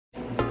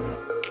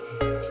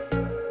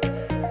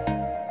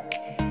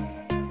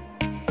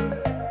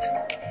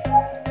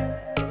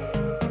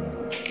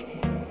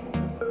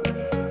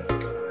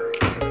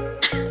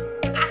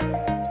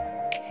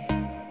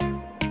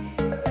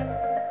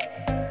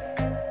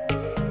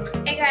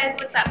guys,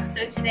 what's up?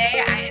 So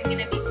today I am going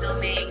to be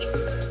filming,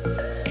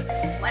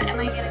 what am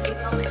I going to be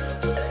filming?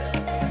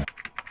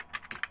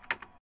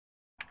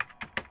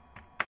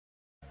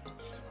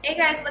 Hey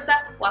guys, what's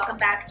up? Welcome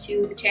back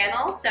to the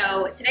channel.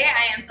 So today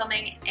I am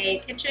filming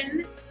a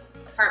kitchen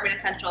apartment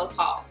essentials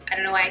haul. I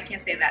don't know why I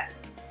can't say that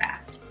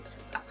fast.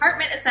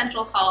 Apartment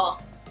essentials haul,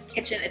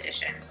 kitchen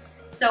edition.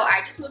 So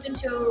I just moved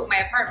into my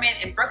apartment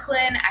in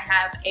Brooklyn. I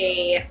have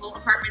a whole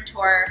apartment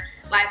tour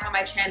live on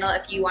my channel.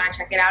 If you want to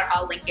check it out,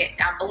 I'll link it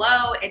down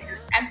below. It's an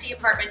empty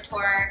apartment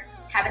tour.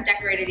 Haven't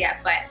decorated yet,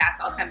 but that's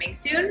all coming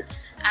soon.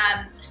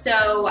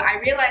 So I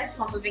realized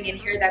while moving in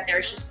here that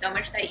there's just so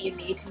much that you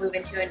need to move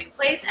into a new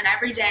place, and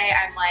every day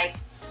I'm like,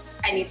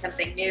 I need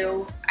something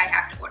new, I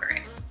have to order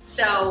it.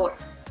 So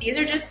these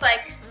are just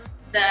like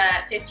the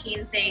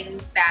 15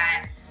 things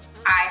that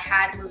I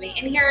had moving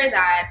in here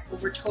that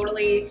were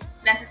totally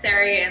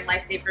necessary and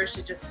lifesavers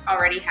to just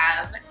already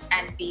have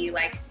and be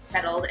like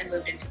settled and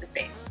moved into the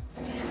space.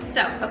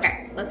 So,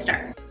 okay, let's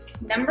start.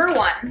 Number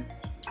one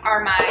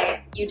are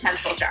my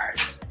utensil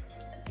jars.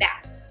 Now,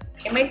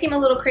 it might seem a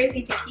little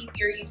crazy to keep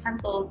your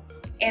utensils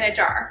in a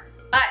jar,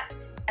 but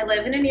I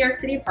live in a New York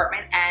City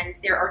apartment and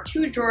there are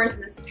 2 drawers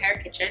in this entire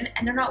kitchen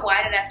and they're not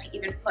wide enough to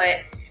even put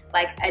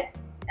like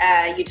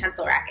a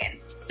utensil rack in.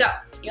 So,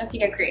 you have to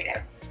get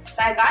creative.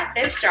 So I got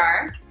this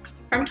jar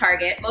from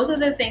Target. Most of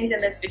the things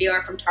in this video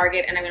are from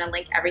Target and I'm gonna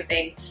link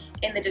everything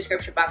in the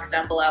description box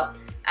down below.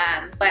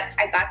 But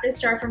I got this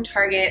jar from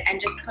Target and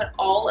just put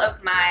all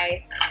of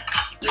my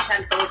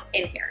utensils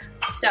in here.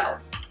 So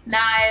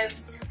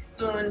knives,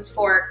 spoons,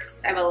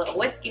 forks, I have a little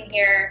whisk in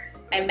here,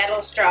 my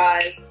metal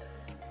straws,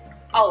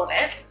 all of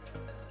it.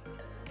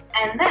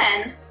 And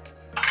then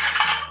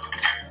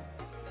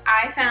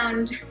I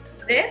found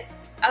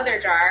this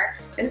other jar.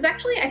 This is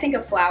actually, I think,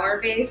 a flower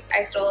vase.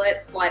 I stole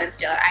it, well, I didn't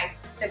steal it. I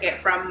took it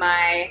from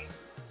my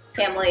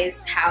family's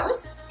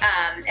house.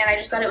 And I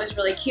just thought it was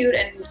really cute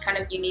and kind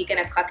of unique and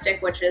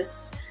eclectic, which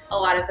is a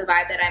lot of the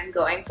vibe that I'm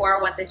going for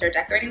once I start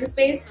decorating the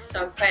space.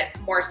 So I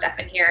put more stuff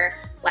in here,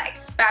 like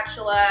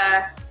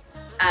spatula,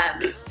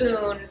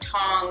 spoon,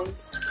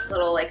 tongs,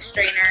 little like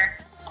strainer,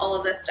 all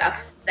of this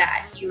stuff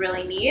that you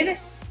really need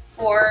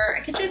for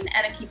a kitchen,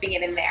 and I'm keeping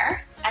it in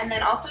there. And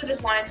then also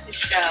just wanted to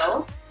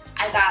show,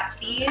 I got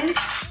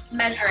these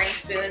measuring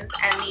spoons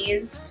and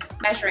these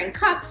measuring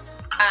cups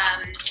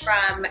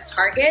from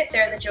Target.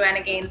 They're the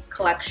Joanna Gaines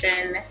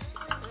collection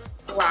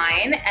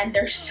line and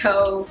they're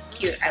so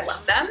cute. I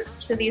love them.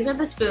 So these are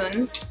the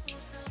spoons,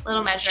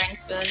 little measuring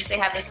spoons. They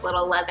have this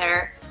little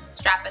leather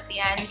strap at the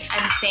end,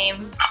 and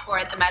same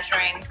for the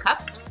measuring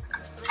cups.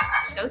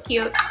 So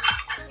cute.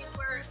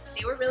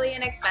 They were really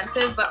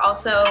inexpensive, but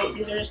also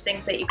these are just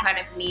things that you kind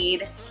of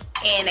need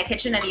in a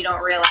kitchen and you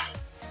don't realize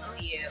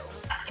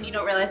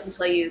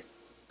until you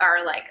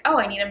are like, oh,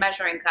 I need a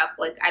measuring cup,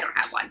 like I don't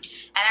have one.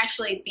 And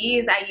actually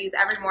these I use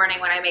every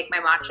morning when I make my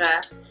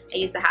matcha. I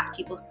use the half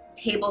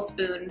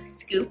tablespoon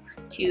scoop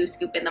to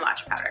scoop in the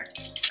matcha powder.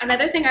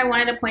 Another thing I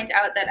wanted to point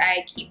out that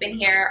I keep in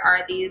here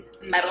are these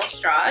metal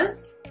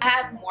straws. I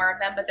have more of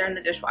them, but they're in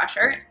the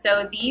dishwasher.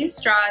 So these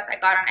straws I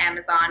got on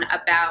Amazon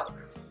about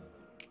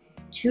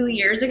 2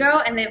 years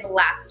ago and they've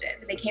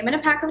lasted. They came in a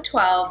pack of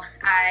 12.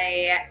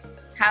 I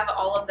have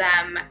all of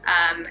them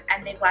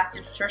and they've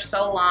lasted for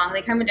so long.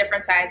 They come in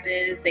different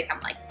sizes. They come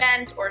like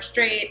bent or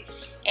straight,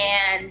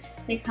 and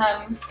they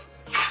come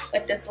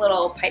with this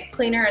little pipe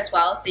cleaner as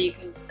well, so you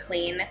can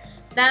clean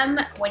them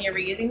when you're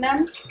reusing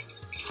them.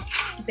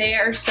 They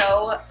are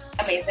so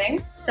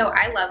amazing. So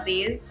I love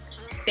these.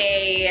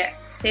 They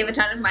save a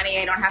ton of money.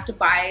 I don't have to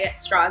buy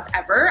straws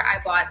ever. I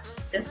bought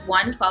this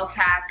one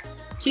 12-pack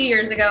 2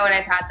 years ago and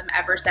I've had them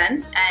ever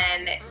since,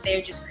 and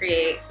they just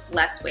create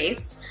less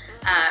waste.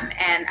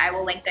 And I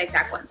will link the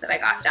exact ones that I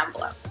got down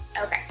below.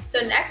 Okay,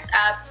 so next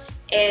up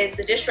is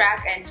the dish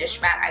rack and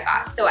dish mat I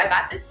got. So I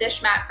got this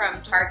dish mat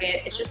from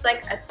Target. It's just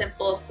like a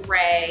simple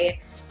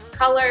gray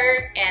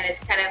color and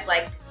it's kind of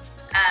like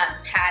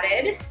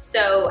padded.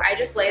 So I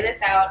just lay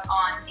this out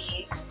on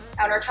the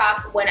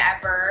countertop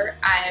whenever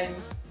I'm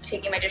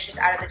taking my dishes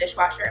out of the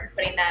dishwasher and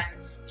putting them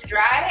to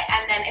dry.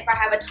 And then if I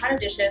have a ton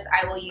of dishes,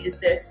 I will use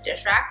this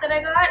dish rack that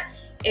I got.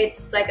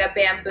 It's like a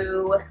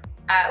bamboo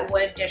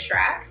wood dish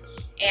rack,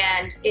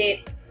 and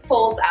it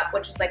folds up,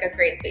 which is like a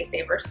great space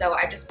saver. So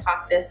I just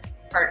pop this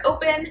part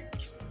open,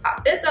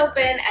 pop this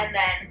open, and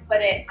then put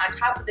it on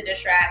top of the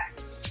dish rack.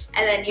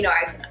 And then, you know,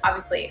 I can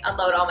obviously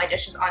unload all my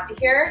dishes onto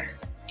here.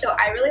 So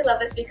I really love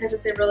this because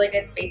it's a really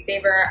good space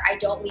saver. I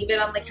don't leave it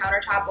on the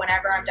countertop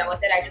whenever I'm done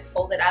with it. I just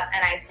fold it up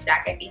and I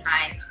stack it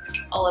behind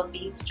all of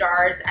these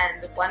jars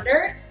and this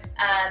blender.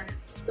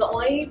 The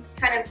only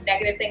kind of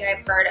negative thing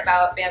I've heard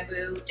about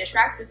bamboo dish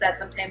racks is that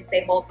sometimes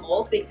they hold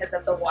mold because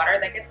of the water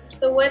that gets into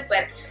the wood,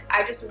 but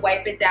I just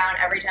wipe it down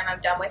every time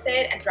I'm done with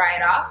it and dry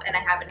it off, and I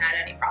haven't had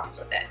any problems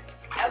with it.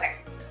 Okay.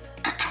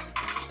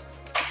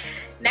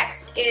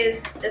 Next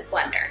is this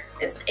blender.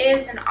 This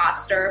is an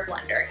Oster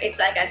blender. It's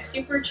like a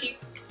super cheap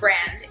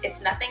brand.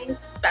 It's nothing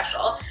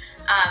special,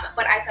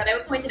 but I thought I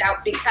would point it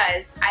out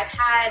because I've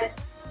had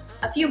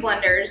a few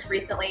blenders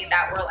recently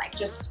that were like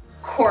just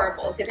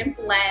horrible. Didn't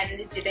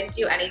blend, didn't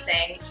do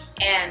anything.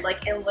 And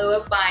like in lieu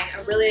of buying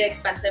a really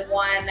expensive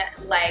one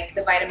like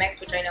the Vitamix,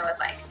 which I know is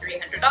like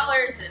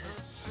 $300, and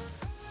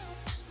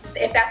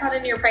if that's not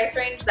in your price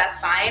range, that's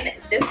fine.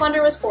 This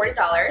blender was $40.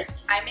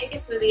 I make a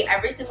smoothie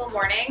every single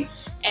morning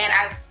and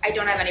I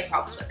don't have any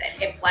problems with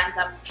it. It blends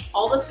up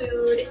all the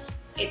food.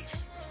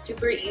 It's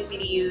super easy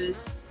to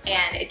use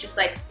and it just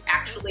like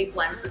actually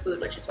blends the food,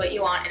 which is what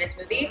you want in a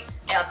smoothie.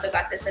 I also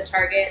got this at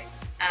Target.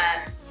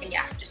 And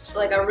yeah, just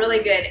like a really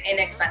good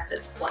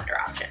inexpensive blender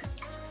option.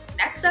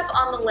 Next up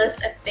on the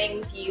list of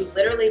things you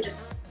literally just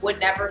would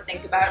never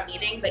think about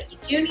needing, but you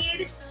do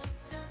need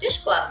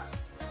dish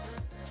gloves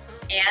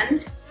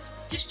and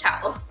dish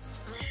towels.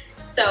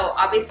 So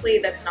obviously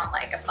that's not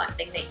like a fun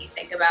thing that you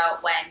think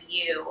about when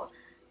you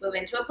move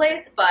into a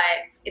place, but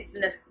it's a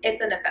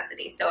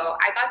necessity. So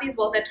I got these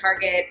both at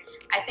Target.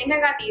 I think I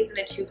got these in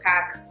a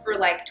 2-pack for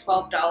like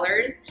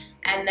 $12,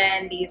 and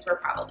then these were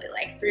probably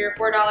like $3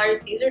 or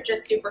 $4. These are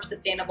just super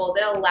sustainable.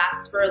 They'll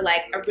last for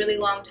like a really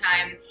long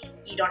time.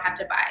 You don't have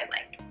to buy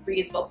like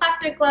reusable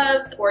plastic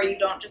gloves, or you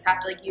don't just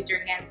have to like use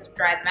your hands to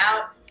dry them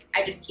out.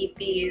 I just keep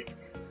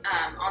these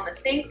on the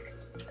sink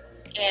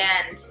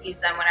and use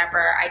them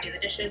whenever I do the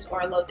dishes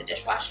or load the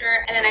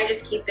dishwasher. And then I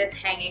just keep this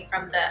hanging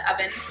from the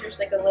oven. There's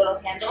like a little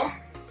handle.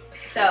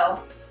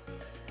 So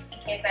in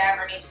case I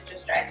ever need to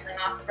just dry something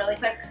off really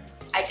quick,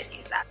 I just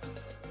use that.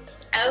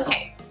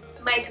 Okay,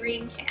 my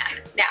green can.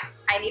 Now,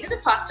 I needed a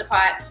pasta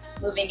pot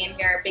moving in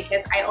here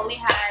because I only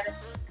had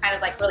kind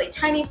of like really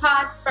tiny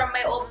pots from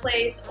my old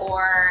place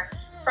or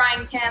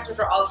frying pans, which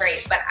are all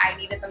great, but I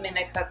needed something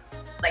to cook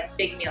like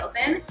big meals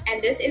in.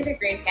 And this is a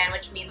green pan,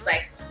 which means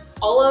like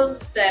all of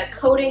the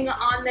coating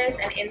on this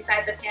and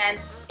inside the pan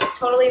is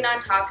totally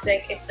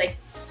non-toxic. It's like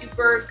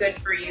super good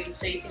for you,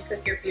 so you can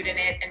cook your food in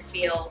it and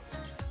feel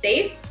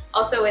safe.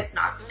 Also, it's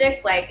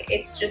non-stick. Like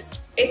it's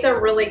a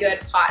really good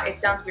pot. It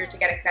sounds weird to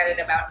get excited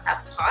about a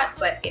pot,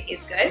 but it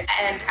is good.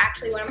 And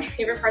actually one of my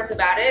favorite parts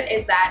about it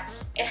is that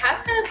it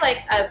has kind of like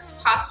a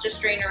pasta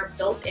strainer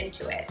built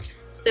into it.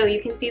 So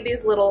you can see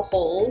these little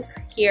holes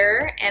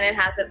here, and it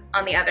has it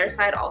on the other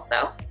side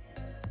also.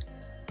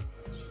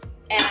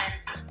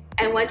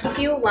 And once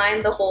you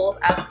line the holes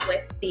up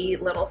with the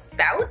little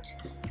spout,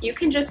 you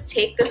can just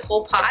take this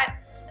whole pot,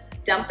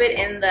 dump it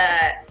in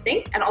the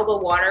sink, and all the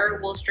water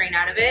will strain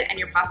out of it and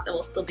your pasta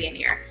will still be in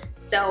here.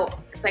 So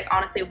it's like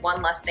honestly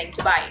one less thing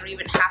to buy. You don't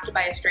even have to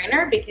buy a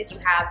strainer because you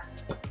have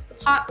the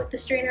pot with the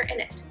strainer in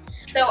it.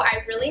 So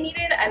I really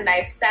needed a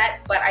knife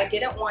set, but I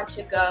didn't want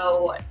to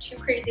go too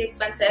crazy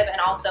expensive. And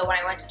also when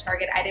I went to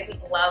Target, I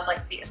didn't love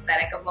like the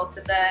aesthetic of most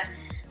of the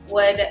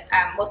wood,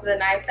 most of the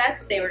knife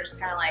sets. They were just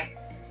kind of like,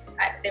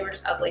 they were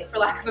just ugly for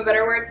lack of a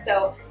better word.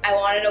 So I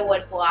wanted a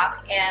wood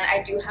block, and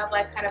I do have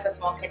like kind of a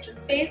small kitchen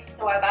space.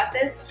 So I got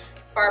this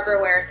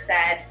Farberware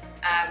set.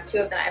 2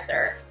 of the knives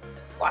are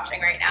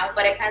watching right now,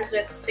 but it comes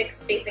with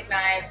 6 basic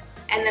knives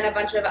and then a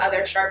bunch of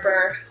other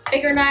sharper,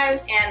 bigger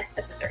knives and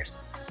the scissors.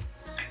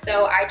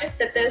 So I just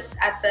sit this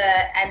at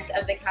the end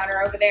of the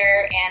counter over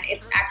there, and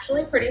it's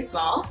actually pretty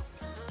small,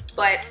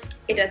 but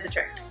it does the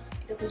trick.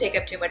 It doesn't take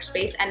up too much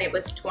space, and it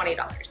was $20.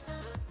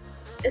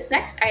 This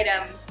next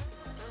item,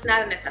 it's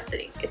not a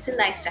necessity. It's a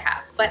nice to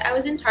have, but I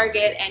was in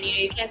Target, and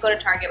you can't go to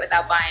Target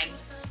without buying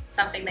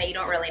something that you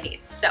don't really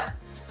need. So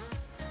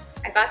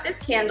I got this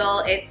candle.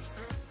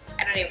 It's,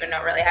 I don't even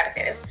know really how to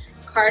say this,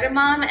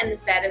 cardamom and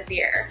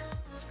vetiver.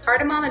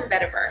 Cardamom and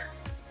vetiver,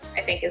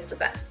 I think is the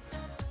scent.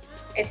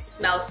 It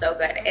smells so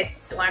good.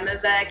 It's one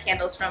of the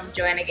candles from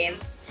Joanna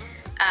Gaines'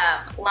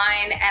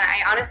 line, and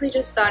I honestly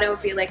just thought it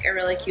would be like a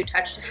really cute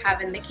touch to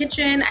have in the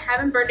kitchen. I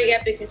haven't burned it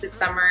yet because it's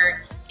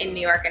summer in New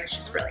York and it's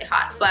just really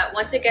hot, but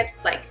once it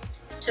gets like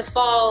to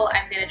fall,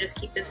 I'm gonna just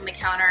keep this on the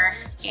counter,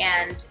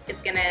 and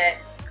it's gonna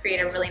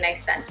create a really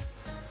nice scent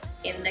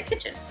in the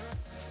kitchen.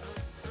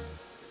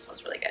 It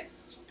smells really good.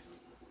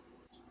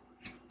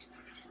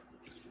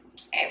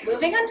 Okay,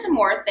 moving on to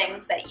more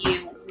things that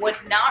you would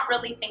not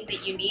really think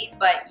that you need,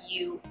 but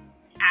you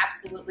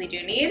absolutely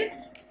do need.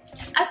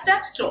 A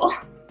step stool.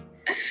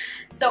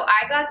 So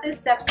I got this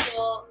step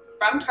stool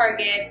from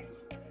Target.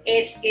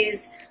 It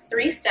is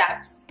 3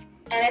 steps,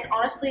 and it's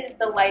honestly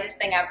the lightest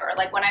thing ever.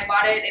 Like when I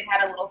bought it, it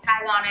had a little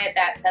tag on it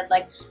that said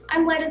like,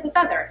 I'm light as a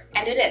feather,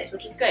 and it is,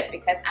 which is good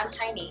because I'm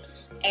tiny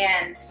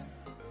and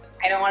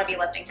I don't want to be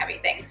lifting heavy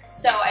things.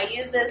 So I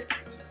use this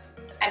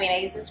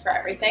for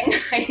everything.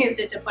 I used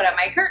it to put up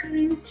my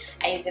curtains.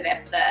 I use it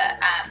if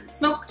the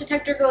smoke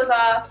detector goes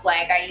off.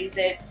 Like I use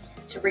it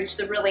to reach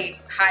the really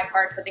high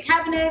parts of the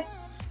cabinets.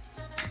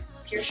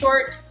 If you're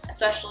short,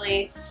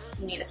 especially,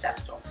 you need a step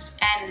stool.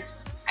 And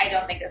I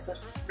don't think this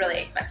was really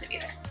expensive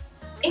either.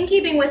 In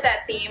keeping with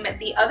that theme,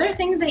 the other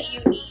things that you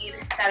need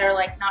that are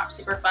like not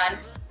super fun,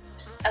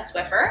 a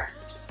Swiffer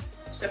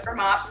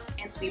mop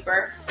and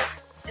sweeper.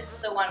 This is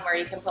the one where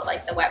you can put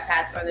like the wet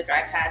pads or the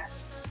dry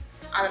pads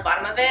on the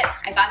bottom of it.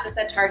 I got this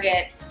at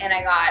Target, and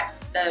I got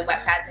the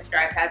wet pads and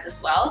dry pads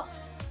as well.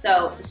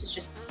 So this is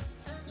just,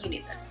 you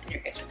need this in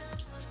your kitchen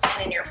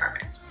and in your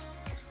apartment.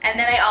 And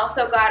then I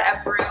also got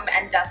a broom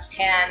and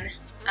dustpan.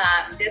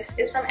 This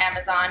is from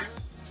Amazon,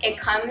 It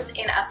comes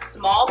in a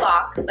small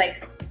box,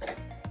 like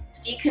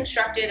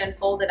deconstructed and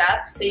folded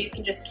up, so you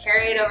can just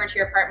carry it over to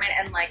your apartment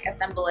and like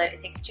assemble it. It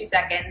takes 2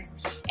 seconds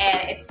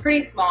and it's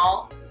pretty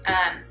small.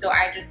 So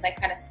I just like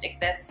kind of stick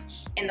this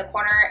in the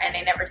corner and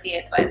I never see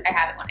it, but I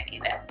have it when I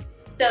need it.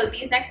 So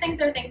these next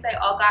things are things I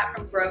all got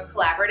from Grove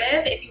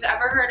Collaborative. If you've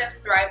ever heard of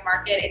Thrive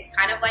Market, it's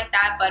kind of like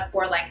that, but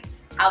for like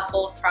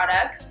household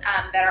products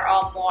that are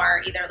all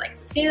more either like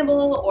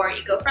sustainable or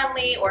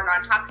eco-friendly or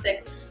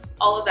non-toxic,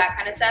 all of that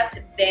kind of stuff.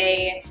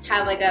 They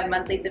have like a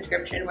monthly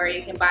subscription where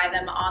you can buy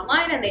them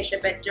online and they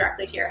ship it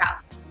directly to your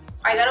house.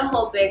 I got a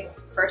whole big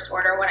first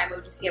order when I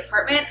moved into the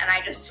apartment, and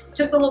I just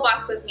took the whole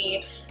box with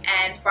me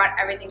and brought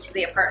everything to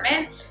the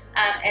apartment.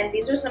 And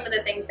these are some of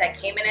the things that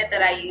came in it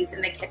that I use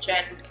in the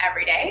kitchen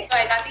every day. So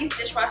I got these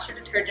dishwasher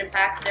detergent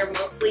packs. They're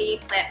mostly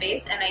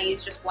plant-based and I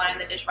use just one in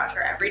the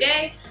dishwasher every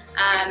day.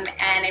 And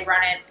I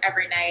run it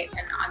every night,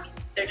 and I mean,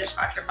 they're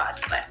dishwasher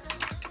pods, but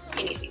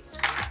you need these.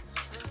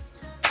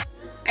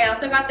 I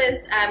also got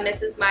this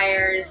Mrs.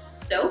 Meyer's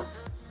soap.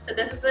 So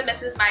this is the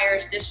Mrs.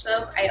 Meyer's dish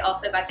soap. I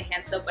also got the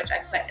hand soap, which I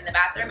put in the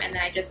bathroom, and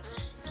then I just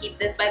keep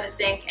this by the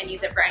sink and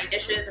use it for any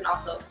dishes. And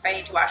also if I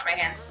need to wash my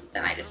hands,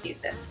 then I just use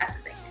this at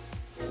the sink.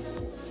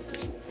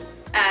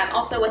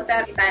 Also with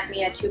that, he sent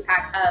me a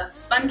 2-pack of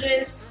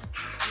sponges.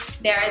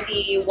 They're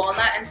the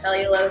walnut and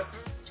cellulose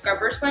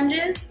scrubber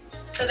sponges.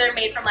 So they're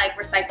made from like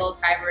recycled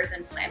fibers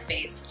and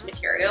plant-based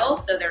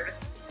material. So they're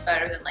just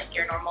better than like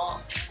your normal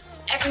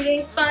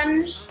everyday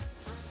sponge.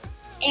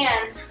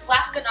 And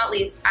last but not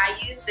least, I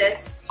use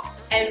this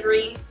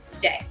every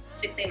day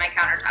to clean my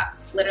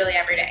countertops, literally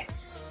every day.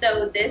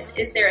 So this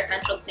is their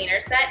essential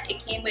cleaner set.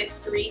 It came with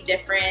 3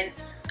 different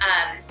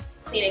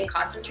cleaning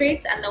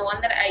concentrates, and the one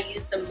that I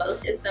use the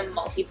most is the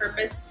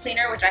multi-purpose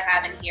cleaner, which I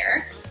have in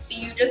here. So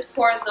you just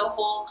pour the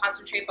whole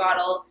concentrate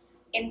bottle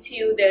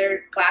into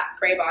their glass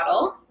spray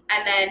bottle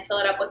and then fill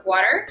it up with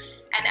water.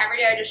 And every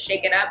day I just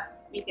shake it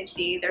up. You can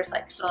see there's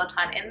like still a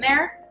ton in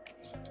there.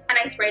 And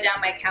I spray down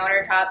my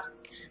countertops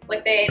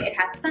with it. It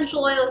has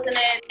essential oils in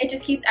it. It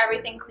just keeps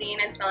everything clean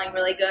and smelling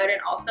really good.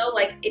 And also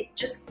like it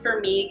just for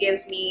me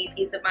gives me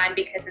peace of mind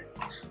because it's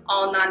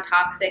all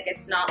non-toxic.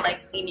 It's not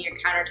like cleaning your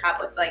countertop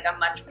with like a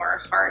much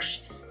more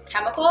harsh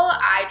chemical.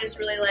 I just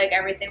really like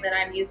everything that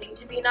I'm using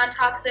to be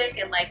non-toxic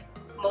and like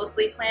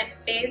mostly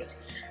plant-based,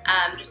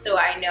 just so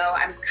I know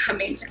I'm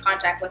coming into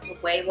contact with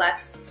way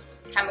less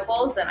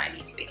chemicals than I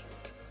need to be.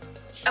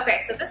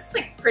 Okay, so this is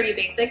like pretty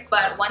basic,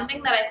 but one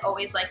thing that I've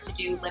always liked to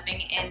do living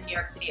in New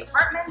York City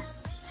apartments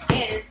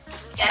is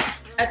get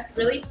a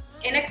really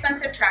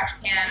inexpensive trash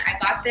can. I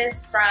got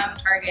this from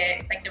Target.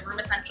 It's like the Room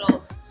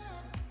Essentials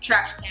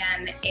trash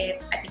can. I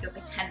think it was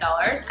like $10,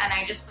 and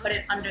I just put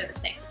it under the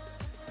sink.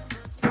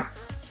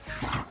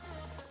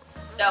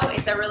 So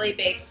it's a really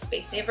big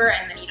space saver,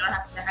 and then you don't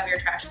have to have your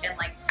trash can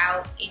like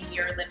out in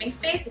your living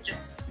space. It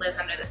just lives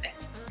under the sink.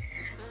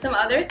 Some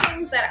other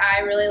things that I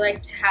really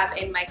like to have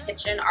in my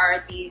kitchen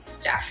are these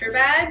stasher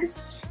bags.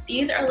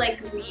 These are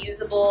like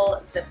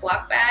reusable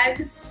Ziploc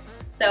bags.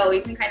 So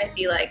you can kind of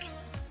see like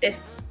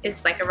this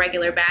is like a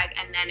regular bag,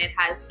 and then it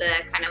has the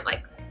kind of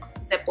like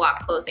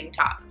Ziploc closing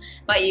top.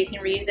 But you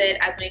can reuse it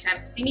as many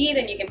times as you need,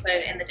 and you can put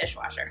it in the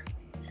dishwasher.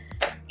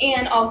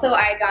 And also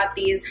I got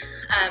these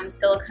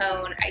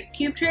silicone ice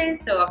cube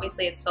trays. So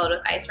obviously it's filled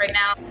with ice right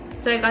now.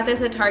 So I got this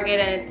at Target,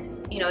 and it's,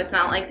 you know, it's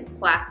not like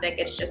plastic,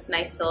 it's just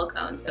nice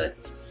silicone. So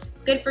it's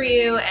good for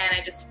you, and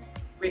I just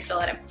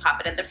refill it and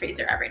pop it in the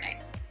freezer every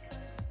night.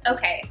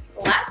 Okay,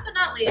 last but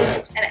not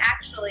least, and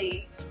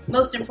actually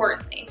most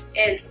importantly,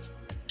 is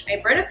my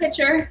Brita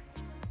pitcher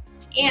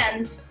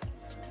and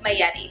my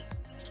Yeti.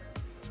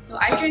 So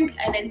I drink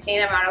an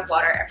insane amount of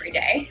water every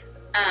day,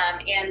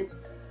 and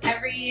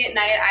every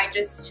night I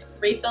just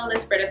refill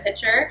this Brita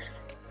pitcher.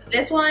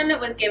 This one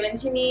was given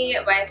to me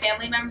by a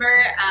family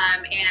member,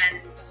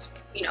 and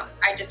you know,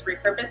 I just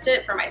repurposed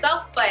it for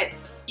myself, but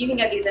you can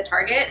get these at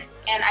Target.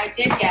 And I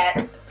did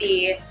get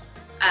the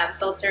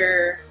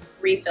filter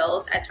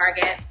refills at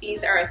Target.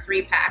 These are a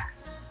 3-pack,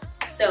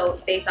 so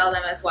they sell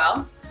them as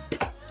well.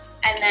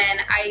 And then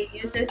I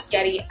use this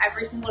Yeti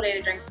every single day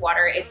to drink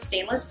water. It's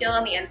stainless steel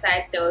on the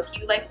inside, so if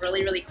you like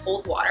really, really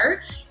cold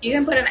water, you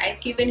can put an ice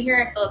cube in here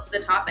and fill it to the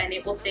top, and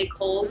it will stay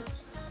cold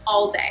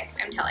all day.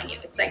 I'm telling you,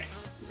 it's like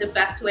the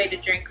best way to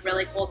drink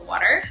really cold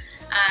water.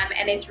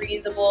 And it's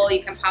reusable.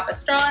 You can pop a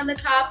straw in the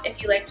top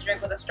if you like to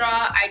drink with a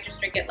straw. I just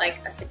drink it like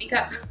a sippy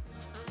cup.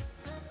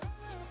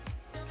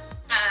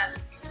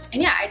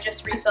 And yeah, I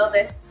just refill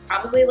this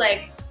probably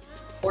like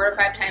 4 to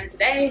 5 times a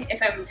day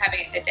if I'm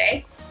having a good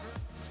day.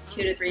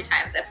 2 to 3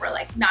 times if we're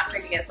like not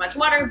drinking as much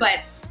water,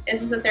 but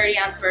this is a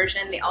 30-ounce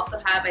version. They also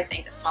have, I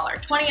think, a smaller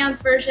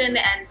 20-ounce version,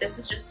 and this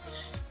is just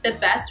the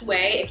best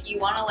way if you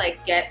want to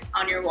like get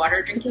on your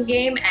water drinking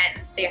game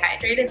and stay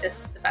hydrated. This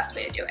is the best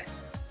way to do it.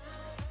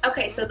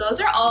 Okay, so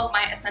those are all of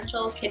my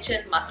essential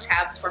kitchen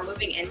must-haves for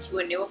moving into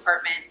a new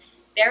apartment.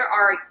 There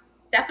are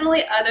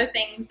definitely other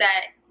things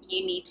that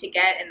you need to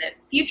get in the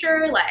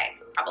future, like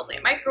probably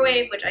a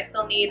microwave, which I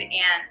still need,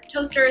 and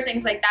toaster,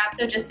 things like that.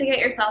 So just to get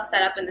yourself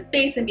set up in the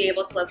space and be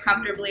able to live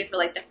comfortably for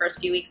like the first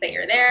few weeks that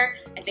you're there,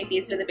 I think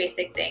these are the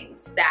basic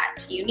things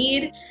that you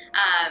need.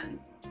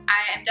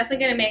 I am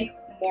definitely gonna make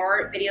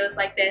more videos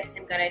like this.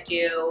 I'm gonna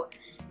do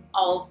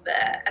all of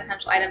the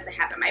essential items I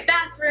have in my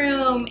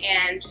bathroom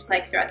and just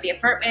like throughout the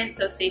apartment,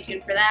 so stay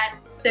tuned for that.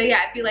 So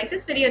yeah, if you like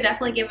this video,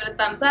 definitely give it a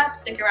thumbs up,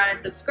 stick around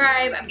and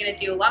subscribe. I'm gonna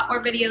do a lot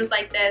more videos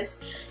like this,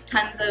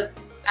 tons of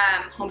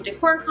home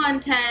decor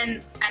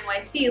content,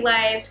 NYC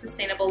life,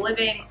 sustainable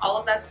living, all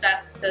of that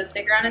stuff. So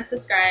stick around and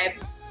subscribe.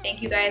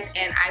 Thank you guys,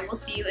 and I will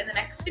see you in the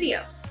next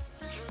video.